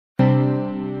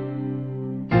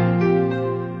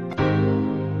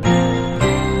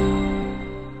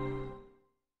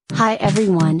Hi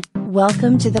everyone,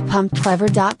 welcome to the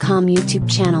pumpclever.com YouTube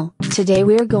channel. Today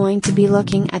we're going to be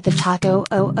looking at the Taco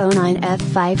 009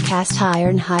 F5 cast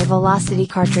iron high velocity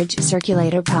cartridge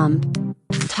circulator pump.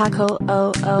 Taco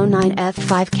 009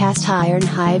 F5 cast iron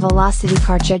high velocity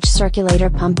cartridge circulator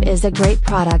pump is a great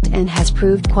product and has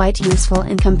proved quite useful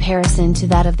in comparison to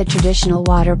that of the traditional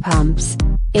water pumps.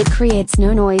 It creates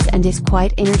no noise and is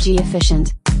quite energy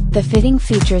efficient. The fitting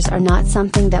features are not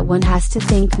something that one has to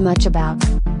think much about.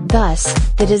 Thus,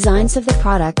 the designs of the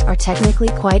product are technically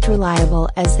quite reliable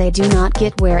as they do not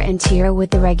get wear and tear with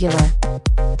the regular.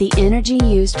 The energy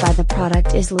used by the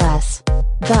product is less.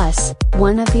 Thus,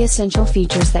 one of the essential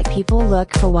features that people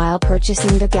look for while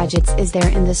purchasing the gadgets is there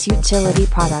in this utility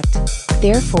product.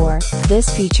 Therefore,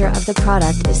 this feature of the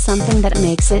product is something that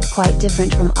makes it quite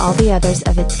different from all the others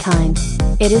of its kind.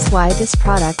 It is why this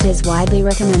product is widely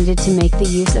recommended to make the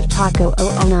use of Taco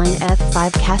 009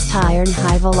 F5 cast iron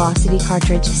high velocity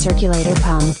cartridge circulator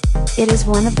pump. It is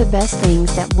one of the best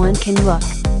things that one can look.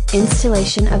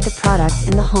 Installation of the product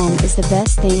in the home is the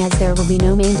best thing as there will be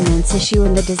no maintenance issue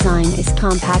and the design is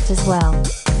compact as well.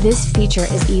 This feature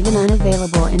is even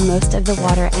unavailable in most of the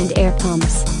water and air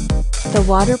pumps. The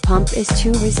water pump is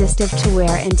too resistive to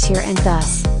wear and tear and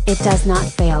thus, it does not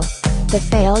fail. The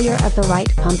failure of the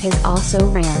right pump is also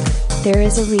rare. There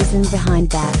is a reason behind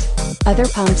that. Other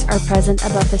pumps are present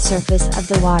above the surface of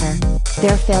the water.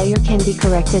 Their failure can be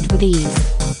corrected with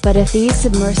ease. But if these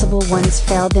submersible ones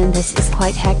fail, then this is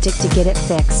quite hectic to get it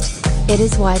fixed. It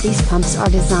is why these pumps are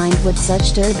designed with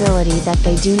such durability that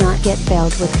they do not get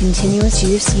failed with continuous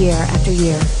use year after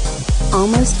year.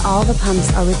 Almost all the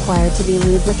pumps are required to be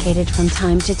lubricated from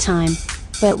time to time.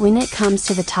 But when it comes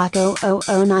to the Taco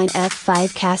 009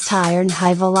 F5 cast iron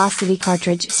high velocity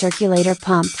cartridge circulator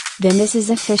pump, then this is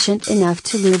efficient enough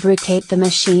to lubricate the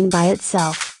machine by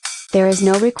itself. There is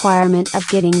no requirement of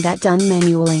getting that done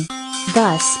manually.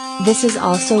 Thus, this is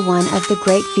also one of the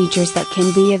great features that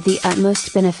can be of the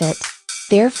utmost benefit.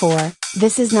 Therefore,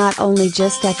 this is not only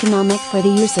just economic for the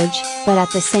usage, but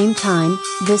at the same time,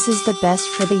 this is the best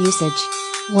for the usage.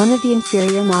 One of the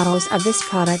inferior models of this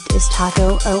product is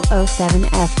Taco 007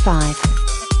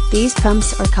 F5. These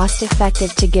pumps are cost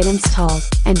effective to get installed,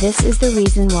 and this is the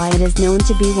reason why it is known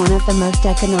to be one of the most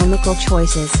economical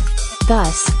choices.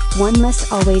 Thus, one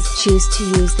must always choose to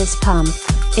use this pump.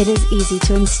 It is easy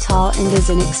to install and is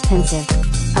inexpensive.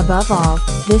 Above all,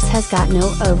 this has got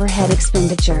no overhead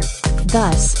expenditure.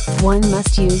 Thus, one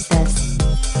must use this.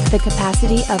 The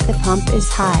capacity of the pump is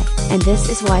high, and this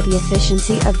is why the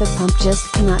efficiency of the pump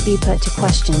just cannot be put to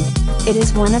question. It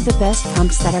is one of the best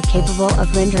pumps that are capable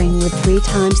of rendering with 3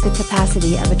 times the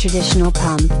capacity of a traditional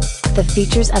pump. The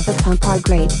features of the pump are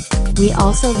great. We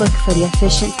also look for the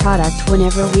efficient product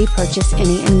whenever we purchase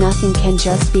any, and nothing can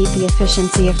just beat the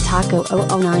efficiency of Taco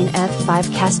 009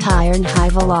 F5 cast iron high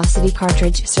velocity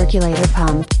cartridge circulator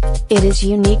pump. It is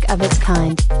unique of its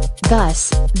kind.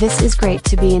 Thus, this is great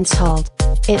to be installed.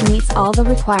 It meets all the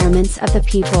requirements of the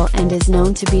people and is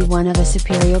known to be one of a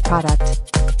superior product.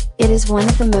 It is one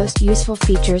of the most useful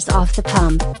features of the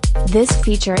pump. This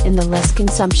feature in the less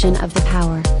consumption of the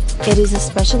power. It is a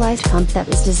specialized pump that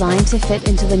was designed to fit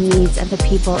into the needs of the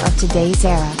people of today's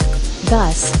era.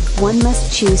 Thus, one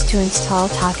must choose to install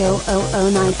Taco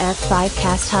 009 F5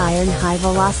 cast iron high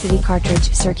velocity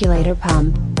cartridge circulator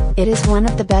pump. It is one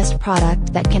of the best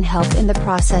product that can help in the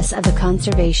process of the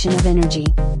conservation of energy.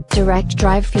 Direct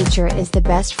drive feature is the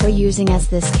best for using as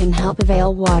this can help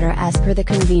avail water as per the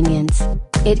convenience.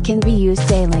 It can be used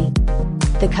daily.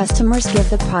 The customers give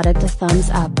the product a thumbs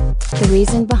up. The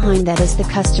reason behind that is the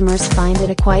customers find it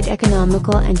a quite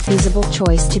economical and feasible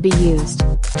choice to be used.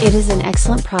 It is an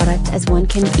excellent product as one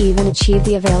can even achieve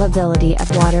the availability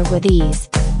of water with ease.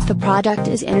 The product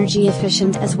is energy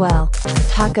efficient as well.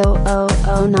 Taco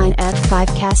 009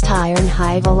 F5 cast iron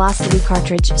high velocity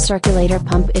cartridge circulator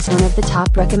pump is one of the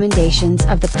top recommendations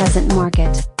of the present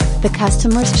market. The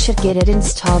customers should get it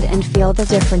installed and feel the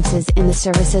differences in the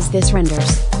services this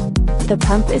renders. The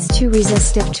pump is too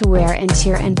resistive to wear and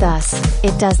tear and thus,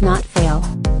 it does not fail.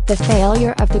 The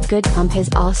failure of the good pump is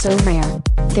also rare.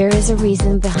 There is a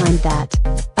reason behind that.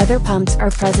 Other pumps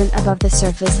are present above the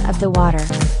surface of the water.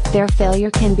 Their failure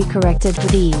can be corrected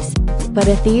with ease. But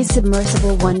if these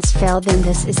submersible ones fail, then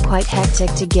this is quite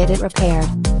hectic to get it repaired.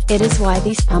 It is why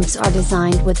these pumps are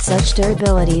designed with such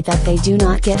durability that they do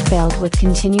not get failed with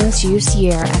continuous use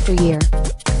year after year.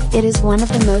 It is one of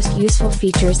the most useful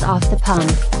features of the pump.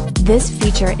 This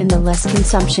feature in the less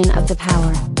consumption of the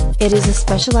power. It is a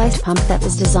specialized pump that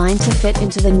was designed to fit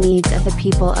into the needs of the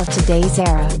people of today's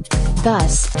era.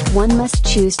 Thus, one must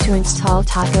choose to install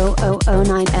Taco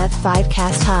 009 F5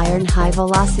 cast iron high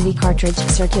velocity cartridge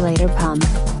circulator pump.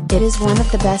 It is one of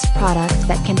the best products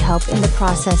that can help in the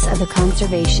process of the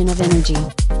conservation of energy.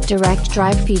 Direct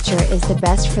drive feature is the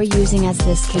best for using, as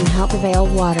this can help avail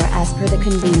water as per the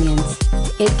convenience.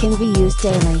 It can be used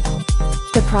daily.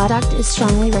 The product is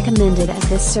strongly recommended as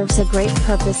this serves a great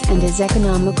purpose and is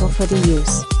economical for the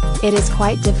use. It is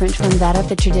quite different from that of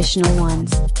the traditional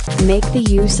ones. Make the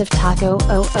use of Taco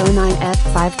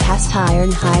 009F5 cast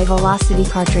iron high velocity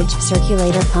cartridge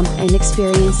circulator pump and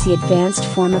experience the advanced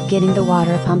form of getting the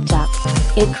water pumped up.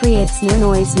 It creates no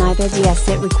noise, neither does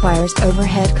it requires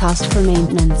overhead cost for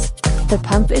maintenance. The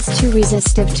pump is too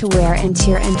resistive to wear and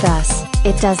tear, and thus,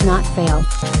 it does not fail.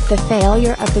 The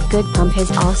failure of the good pump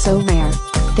is also rare.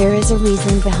 There is a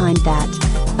reason behind that.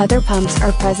 Other pumps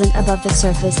are present above the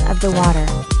surface of the water.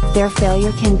 Their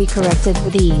failure can be corrected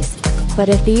with ease. But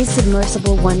if these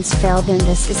submersible ones fail, then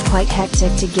this is quite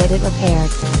hectic to get it repaired.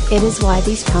 It is why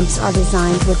these pumps are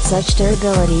designed with such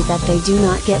durability that they do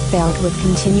not get failed with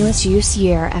continuous use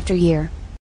year after year.